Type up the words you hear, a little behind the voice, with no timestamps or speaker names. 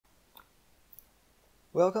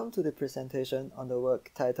Welcome to the presentation on the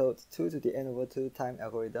work titled 2 to the n/2 time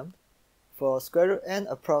algorithm for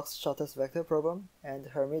sqrt shortest vector problem and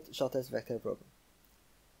Hermite shortest vector problem.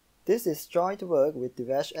 This is joint work with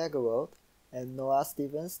Divesh Aggarwal and Noah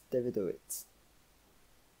Stephens-Davidowitz.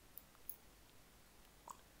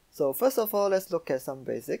 So first of all, let's look at some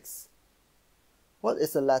basics. What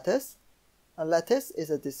is a lattice? A lattice is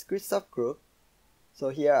a discrete subgroup. So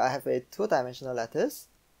here I have a two-dimensional lattice,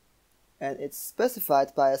 and it's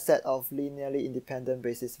specified by a set of linearly independent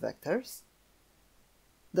basis vectors.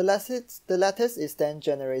 The lattice is then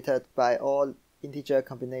generated by all integer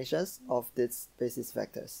combinations of these basis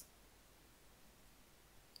vectors.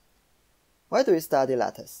 Why do we study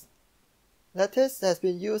lattice? Lattice has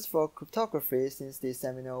been used for cryptography since the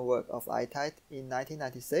seminal work of Itite in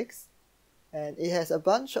 1996, and it has a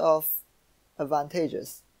bunch of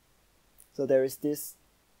advantages. So there is this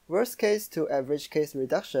worst case to average case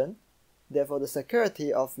reduction. Therefore, the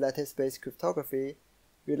security of lattice-based cryptography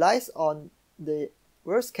relies on the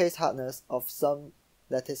worst-case hardness of some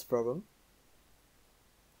lattice problem.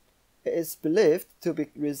 It is believed to be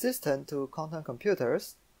resistant to quantum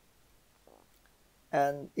computers,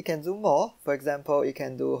 and it can do more. For example, it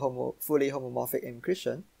can do fully homomorphic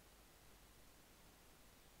encryption.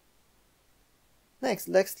 Next,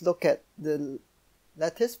 let's look at the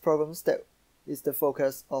lattice problems that is the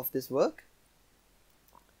focus of this work.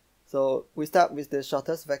 So we start with the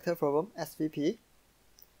shortest vector problem, SVP.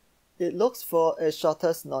 It looks for a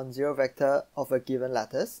shortest non-zero vector of a given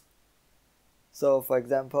lattice. So for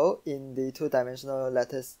example, in the two-dimensional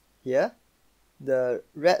lattice here, the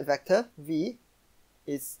red vector V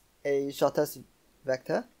is a shortest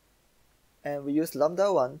vector, and we use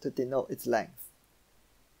lambda1 to denote its length.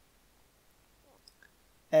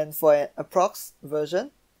 And for an approx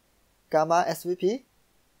version, gamma SVP,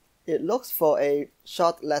 it looks for a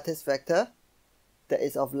short lattice vector that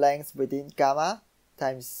is of length within gamma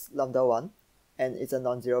times lambda1, and it's a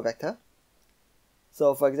non-zero vector.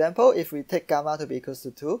 So for example, if we take gamma to be equals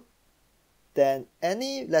to 2, then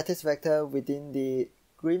any lattice vector within the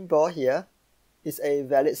green ball here is a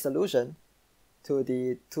valid solution to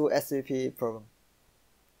the 2 SVP problem.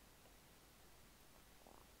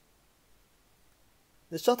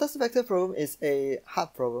 The shortest vector problem is a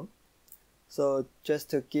hard problem. So just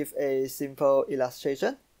to give a simple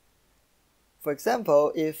illustration, for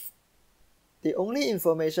example, if the only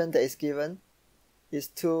information that is given is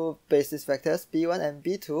two basis vectors b1 and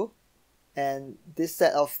b2, and this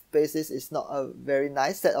set of bases is not a very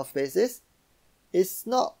nice set of bases, it's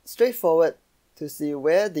not straightforward to see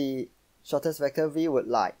where the shortest vector v would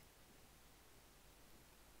lie.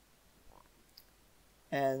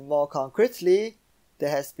 And more concretely,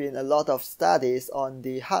 there has been a lot of studies on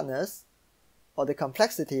the hardness or the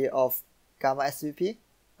complexity of gamma SVP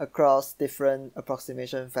across different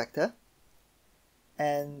approximation factor.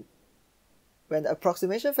 And when the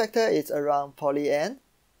approximation factor is around poly n,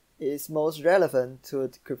 it is most relevant to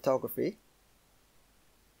cryptography.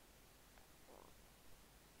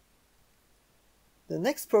 The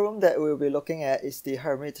next problem that we'll be looking at is the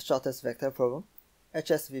Hermite shortest vector problem,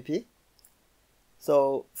 HSVP.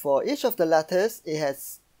 So for each of the lattice, it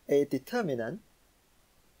has a determinant.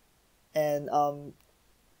 And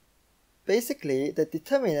basically, the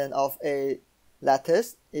determinant of a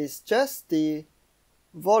lattice is just the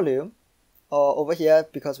volume, or over here,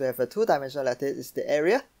 because we have a two-dimensional lattice, is the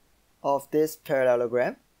area of this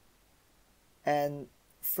parallelogram. And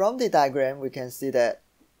from the diagram, we can see that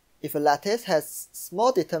if a lattice has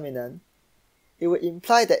small determinant, it would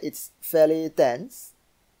imply that it's fairly dense.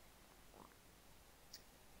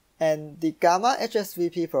 And the gamma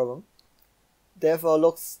HSVP problem therefore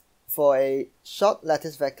looks for a short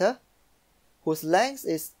lattice vector whose length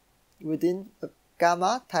is within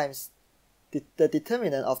gamma times the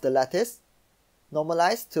determinant of the lattice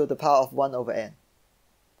normalized to the power of 1 over n.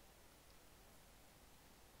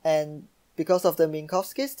 And because of the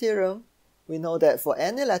Minkowski's theorem, we know that for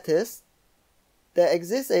any lattice, there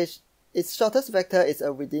exists its shortest vector is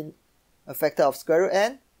within a factor of square root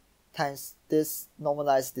n times this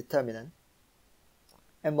normalized determinant.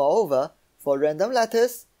 And moreover, for random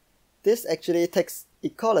lattice, this actually takes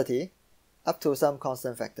equality up to some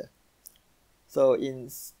constant factor. So in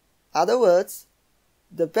other words,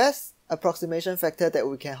 the best approximation factor that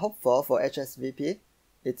we can hope for HSVP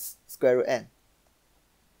is square root n.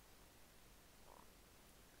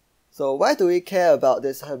 So why do we care about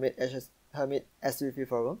this Hermite SVP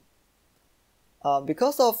problem?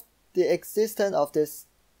 Because of the existence of this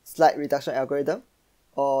slight reduction algorithm,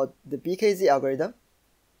 or the BKZ algorithm,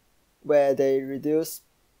 where they reduce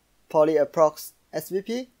poly approx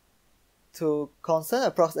SVP to constant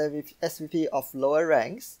approx SVP of lower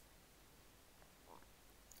ranks,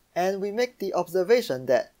 and we make the observation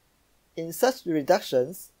that in such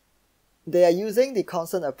reductions, they are using the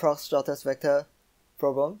constant approx shortest vector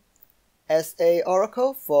problem as a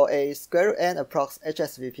oracle for a square root n approx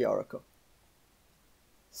HSVP oracle.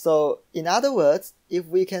 So in other words, if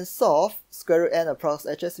we can solve square root n approx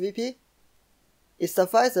HSVP, it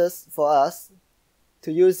suffices for us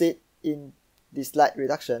to use it in the slight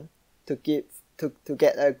reduction to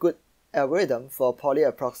get a good algorithm for poly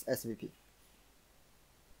approx SVP.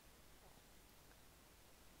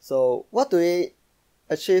 So what do we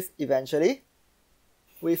achieve eventually?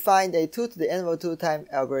 We find a 2 to the n over 2 time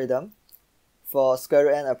algorithm for square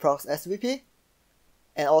root n approx SVP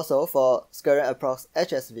and also for square root n approx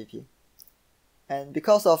HSVP. And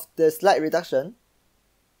because of the slight reduction,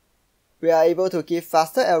 we are able to give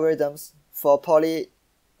faster algorithms for poly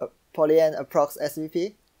n approx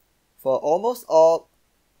SVP for almost all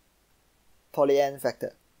poly n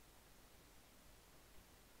vector.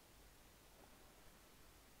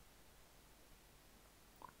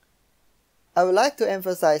 I would like to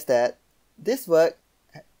emphasize that this work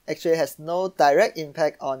actually has no direct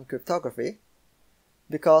impact on cryptography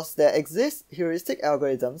because there exist heuristic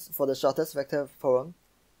algorithms for the shortest vector problem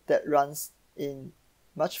that runs in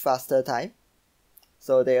much faster time.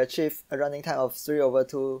 So they achieve a running time of 3 over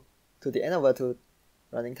 2 to the n over 2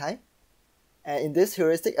 running time. And in these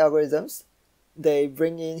heuristic algorithms, they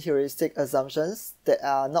bring in heuristic assumptions that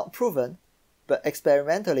are not proven but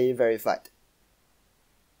experimentally verified.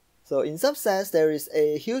 So in some sense, there is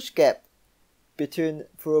a huge gap between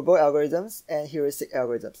provable algorithms and heuristic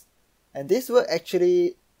algorithms. And this will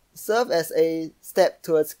actually serve as a step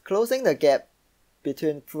towards closing the gap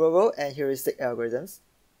between provable and heuristic algorithms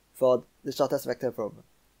for the shortest vector problem.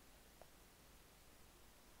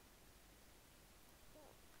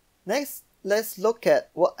 Next, let's look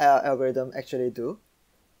at what our algorithm actually do.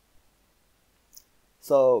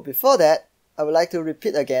 So before that, I would like to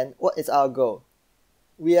repeat again what is our goal.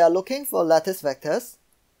 We are looking for lattice vectors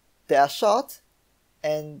that are short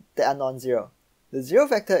and that are non-zero. The zero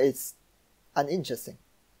vector is uninteresting.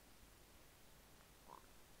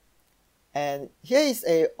 And here is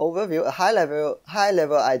an overview, a high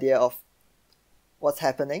level idea of what's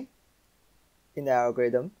happening in the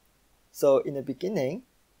algorithm. So in the beginning,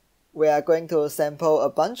 we are going to sample a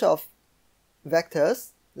bunch of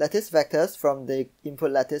vectors, lattice vectors from the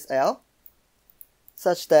input lattice L,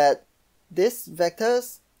 such that this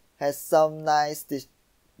vectors has some nice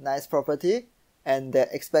property, and the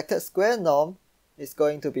expected square norm is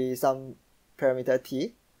going to be some parameter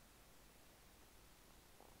t.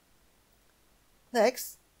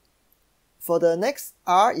 Next, for the next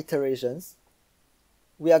r iterations,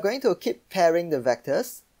 we are going to keep pairing the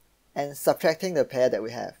vectors and subtracting the pair that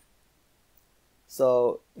we have.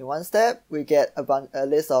 So in one step, we get a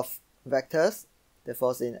list of vectors that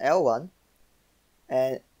falls in L1,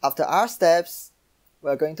 and after r steps,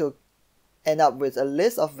 we're going to end up with a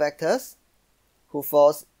list of vectors who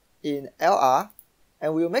falls in LR,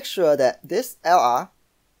 and we'll make sure that this LR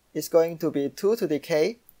is going to be 2 to the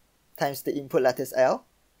k times the input lattice L.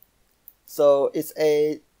 So it's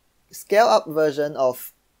a scale up version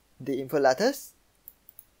of the input lattice.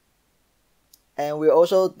 And we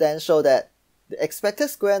also then show that the expected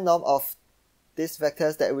square norm of these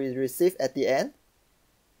vectors that we receive at the end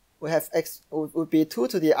would be 2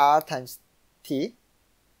 to the r times t.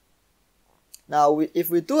 Now if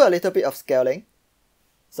we do a little bit of scaling,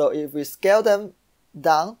 so if we scale them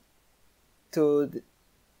down to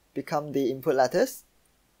become the input lattice,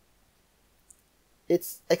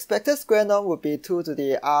 its expected square norm would be 2 to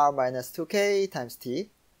the r minus 2k times t.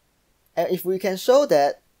 And if we can show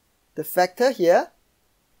that the factor here,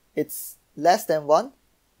 it's less than 1,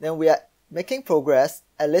 then we are making progress,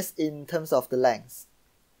 at least in terms of the length.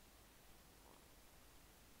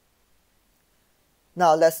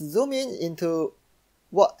 Now let's zoom in into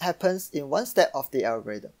what happens in one step of the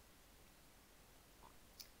algorithm.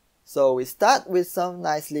 So we start with some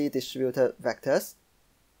nicely distributed vectors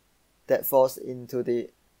that falls in the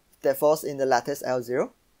lattice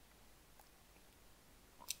L0.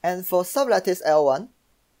 And for sublattice L1,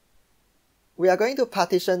 we are going to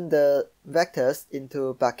partition the vectors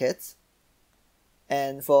into buckets.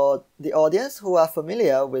 And for the audience who are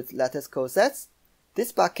familiar with lattice cosets,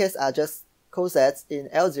 these buckets are just cosets in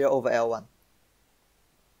L0 over L1.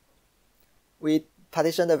 We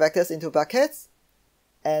partition the vectors into buckets,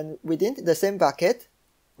 and within the same bucket,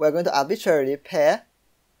 we're going to arbitrarily pair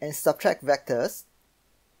and subtract vectors.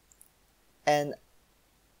 And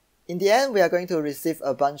in the end, we are going to receive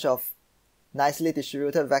a bunch of nicely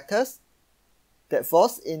distributed vectors that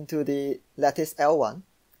falls into the lattice L1.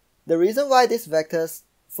 The reason why these vectors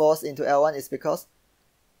falls into L1 is because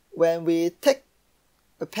when we take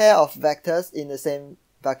a pair of vectors in the same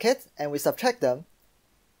bucket and we subtract them,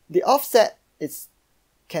 the offset is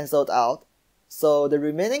cancelled out, so the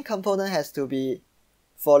remaining component has to be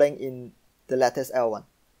falling in the lattice L1.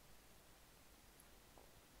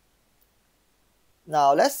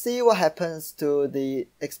 Now let's see what happens to the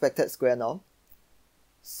expected square norm.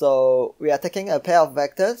 So we are taking a pair of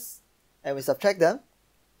vectors and we subtract them.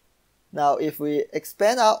 Now if we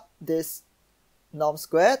expand out this norm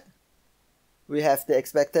squared, we have the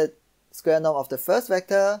expected square norm of the first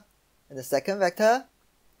vector and the second vector,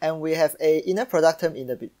 and we have a inner product term in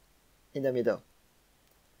the middle.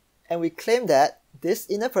 And we claim that this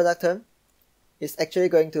inner product term is actually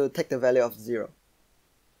going to take the value of 0.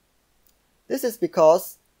 This is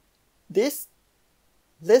because this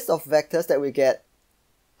list of vectors that we get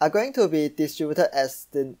are going to be distributed as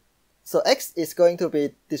so x is going to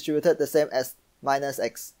be distributed the same as minus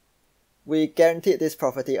x. We guaranteed this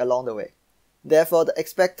property along the way. Therefore, the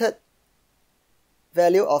expected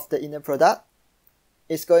value of the inner product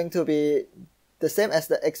is going to be the same as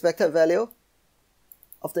the expected value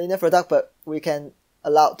of the inner product, but we can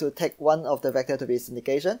allow to take one of the vector to be its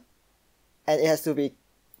negation, and it has to be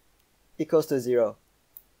equals to 0.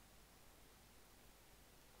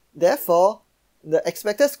 Therefore, the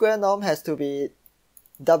expected square norm has to be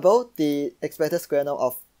double the expected square norm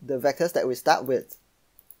of the vectors that we start with.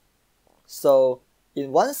 So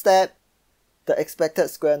in one step, the expected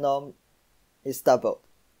square norm is doubled.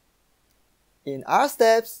 In R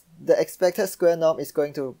steps, the expected square norm is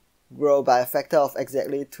going to grow by a factor of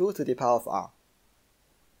exactly 2 to the power of R.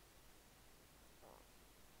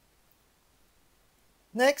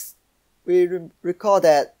 Next, we recall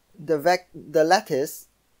that the lattice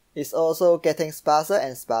is also getting sparser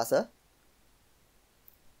and sparser.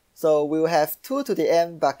 So we will have 2 to the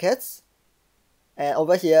m buckets, and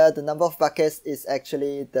over here the number of buckets is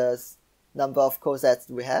actually the number of cosets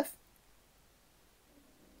we have.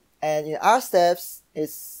 And in R steps,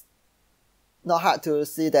 it's not hard to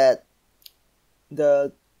see that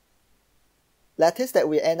the lattice that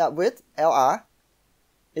we end up with, LR,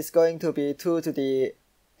 is going to be 2 to the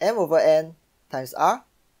m over n times R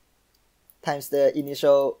times the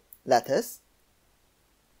initial lattice.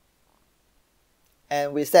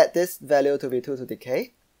 And we set this value to be 2 to the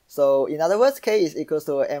k. So in other words, k is equals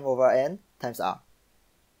to m over n times R.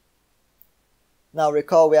 Now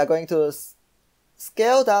recall we are going to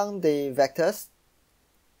scale down the vectors.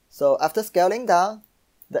 So after scaling down,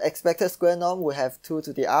 the expected square norm will have 2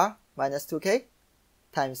 to the r minus 2k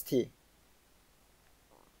times t.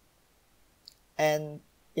 And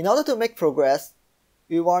in order to make progress,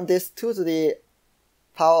 we want this 2 to the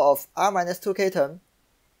power of r minus 2k term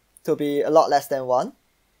to be a lot less than 1.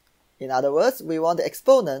 In other words, we want the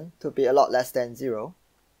exponent to be a lot less than 0.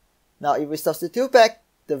 Now if we substitute back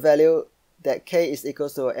the value that k is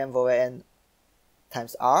equals to m over n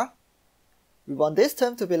times r, we want this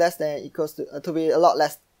term to be less than equals to be a lot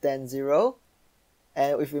less than 0.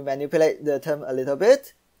 And if we manipulate the term a little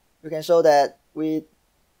bit, we can show that we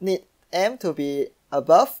need m to be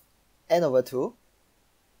above n over 2.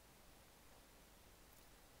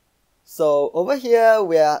 So over here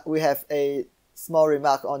we have a small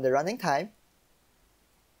remark on the running time.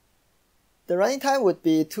 The running time would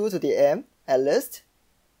be 2 to the m at least,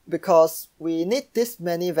 because we need this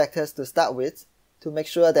many vectors to start with to make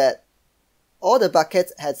sure that all the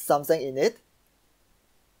buckets had something in it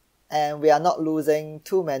and we are not losing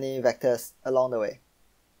too many vectors along the way.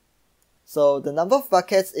 So the number of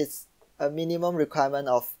buckets is a minimum requirement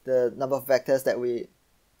of the number of vectors that we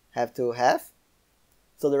have to have.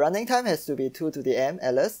 So the running time has to be 2 to the m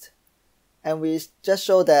at least, and we just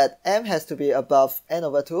show that m has to be above n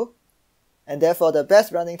over 2, and therefore the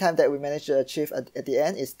best running time that we manage to achieve at the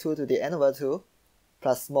end is 2 to the n over 2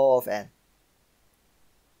 plus small of n.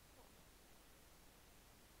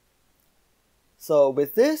 So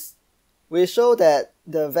with this, we show that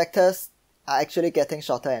the vectors are actually getting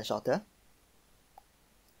shorter and shorter.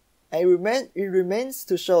 And it remains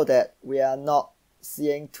to show that we are not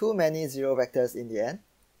seeing too many zero vectors in the end.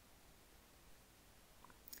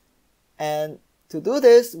 And to do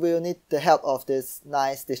this, we'll need the help of this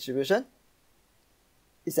nice distribution,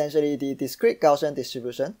 essentially the discrete Gaussian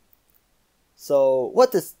distribution. So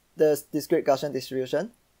what is the discrete Gaussian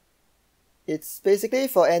distribution? It's basically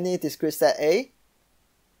for any discrete set A,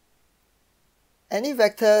 any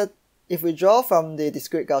vector, if we draw from the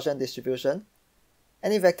discrete Gaussian distribution,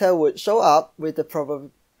 any vector would show up with the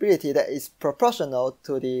probability that is proportional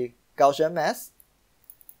to the Gaussian mass.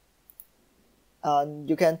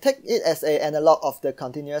 You can take it as an analog of the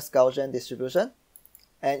continuous Gaussian distribution,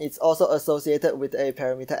 and it's also associated with a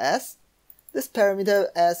parameter s. This parameter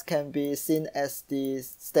s can be seen as the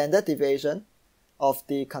standard deviation of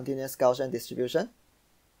the continuous Gaussian distribution.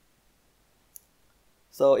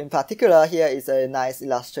 So in particular, here is a nice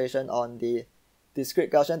illustration on the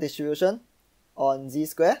discrete Gaussian distribution on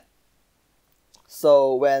z-square.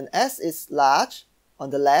 So when s is large on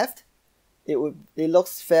the left, it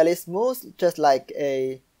looks fairly smooth, just like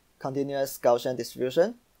a continuous Gaussian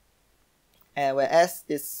distribution. And when s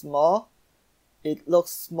is small, it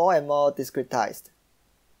looks more and more discretized.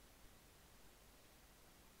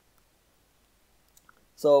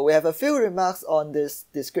 So we have a few remarks on this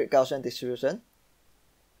discrete Gaussian distribution.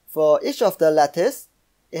 For each of the lattice,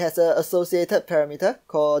 it has an associated parameter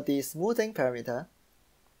called the smoothing parameter.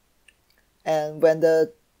 And when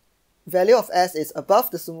the value of s is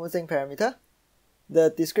above the smoothing parameter, the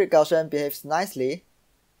discrete Gaussian behaves nicely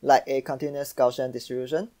like a continuous Gaussian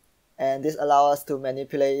distribution, and this allows us to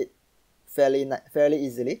manipulate it fairly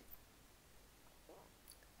easily.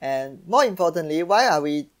 And more importantly, why are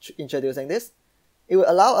we introducing this? It will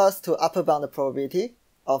allow us to upper bound the probability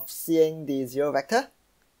of seeing the zero vector,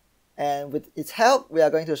 and with its help, we are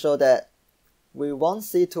going to show that we won't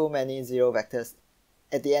see too many zero vectors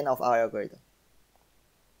at the end of our algorithm.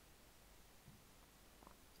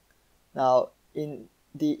 Now, in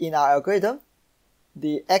our algorithm,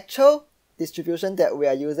 the actual distribution that we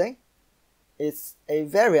are using is a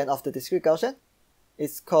variant of the discrete Gaussian.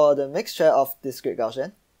 It's called the mixture of discrete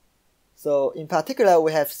Gaussian. So in particular,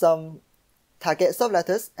 we have some target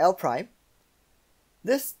sublattice L prime.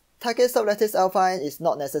 This target sublattice L prime is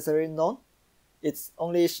not necessarily known. It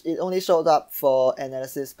only showed up for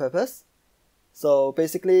analysis purpose. So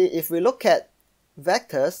basically, if we look at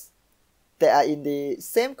vectors that are in the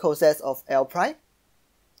same cosets of L prime,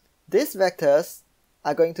 these vectors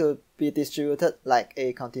are going to be distributed like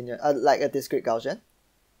a discrete Gaussian.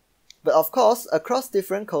 But of course, across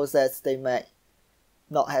different cosets, they might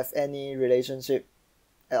not have any relationship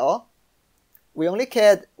at all.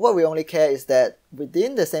 What we only care is that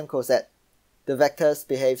within the same coset, the vectors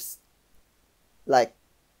behaves like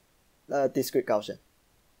a discrete Gaussian.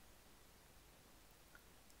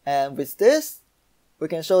 And with this, we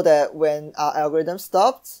can show that when our algorithm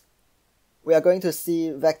stops, we are going to see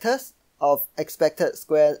vectors of expected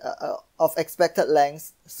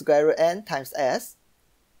length square root n times s,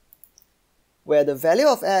 where the value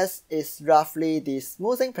of s is roughly the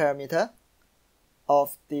smoothing parameter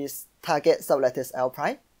of this target sublattice L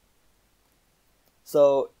prime.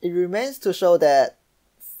 So it remains to show that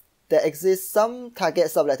there exists some target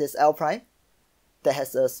sublattice L prime that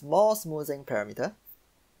has a small smoothing parameter.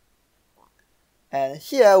 And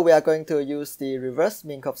here we are going to use the reverse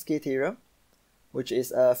Minkowski theorem, which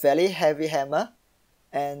is a fairly heavy hammer,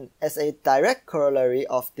 and as a direct corollary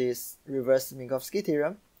of this reverse Minkowski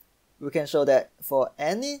theorem, we can show that for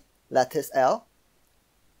any lattice L,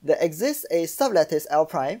 there exists a sublattice L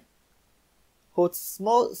prime whose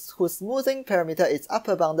smoothing parameter is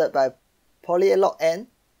upper bounded by poly log n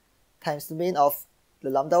times the mean of the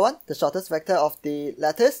lambda 1, the shortest vector of the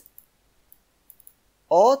lattice,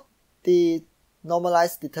 or the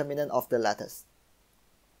normalized determinant of the lattice.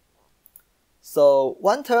 So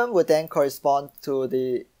one term would then correspond to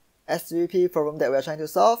the SVP problem that we are trying to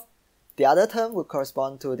solve. The other term would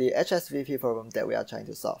correspond to the HSVP problem that we are trying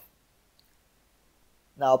to solve.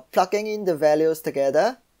 Now, plugging in the values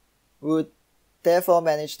together, we would therefore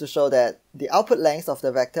manage to show that the output length of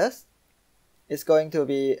the vectors is going to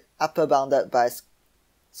be upper bounded by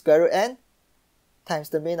square root n times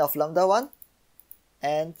the mean of lambda 1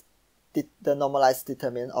 and the normalized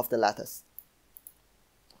determinant of the lattice.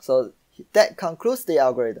 So that concludes the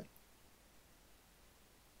algorithm.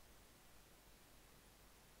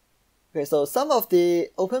 Okay, so some of the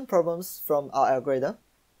open problems from our algorithm.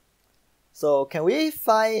 So can we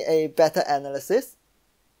find a better analysis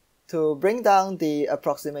to bring down the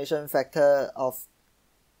approximation factor of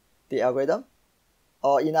the algorithm?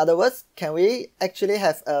 Or in other words, can we actually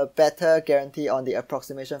have a better guarantee on the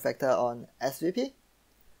approximation factor on SVP?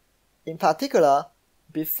 In particular,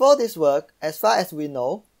 before this work, as far as we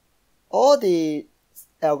know, all the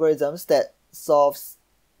algorithms that solves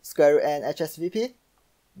square root n HSVP,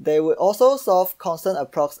 they will also solve constant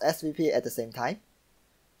approx SVP at the same time.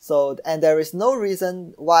 So, and there is no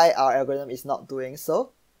reason why our algorithm is not doing so,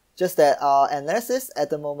 just that our analysis at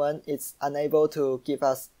the moment is unable to give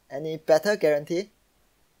us any better guarantee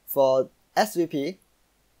for SVP,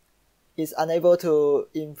 is unable to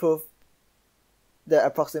improve the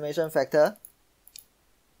approximation factor,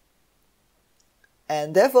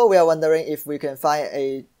 and therefore we are wondering if we can find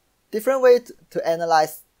a different way to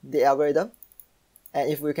analyze the algorithm, and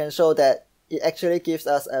if we can show that it actually gives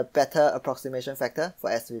us a better approximation factor for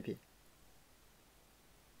SVP.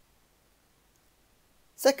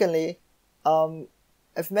 Secondly,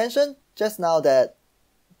 I've mentioned just now that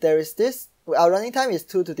there is this, our running time is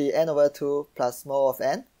 2 to the n over 2 plus mole of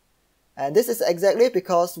n, and this is exactly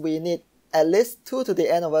because we need at least 2 to the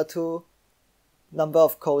n over 2 number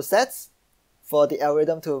of code sets for the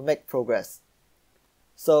algorithm to make progress.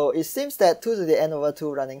 So it seems that 2 to the n over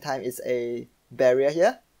 2 running time is a barrier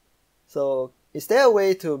here. So is there a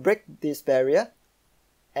way to break this barrier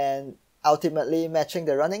and ultimately matching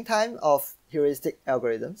the running time of heuristic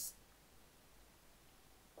algorithms?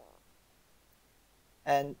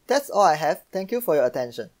 And that's all I have. Thank you for your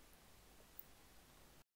attention.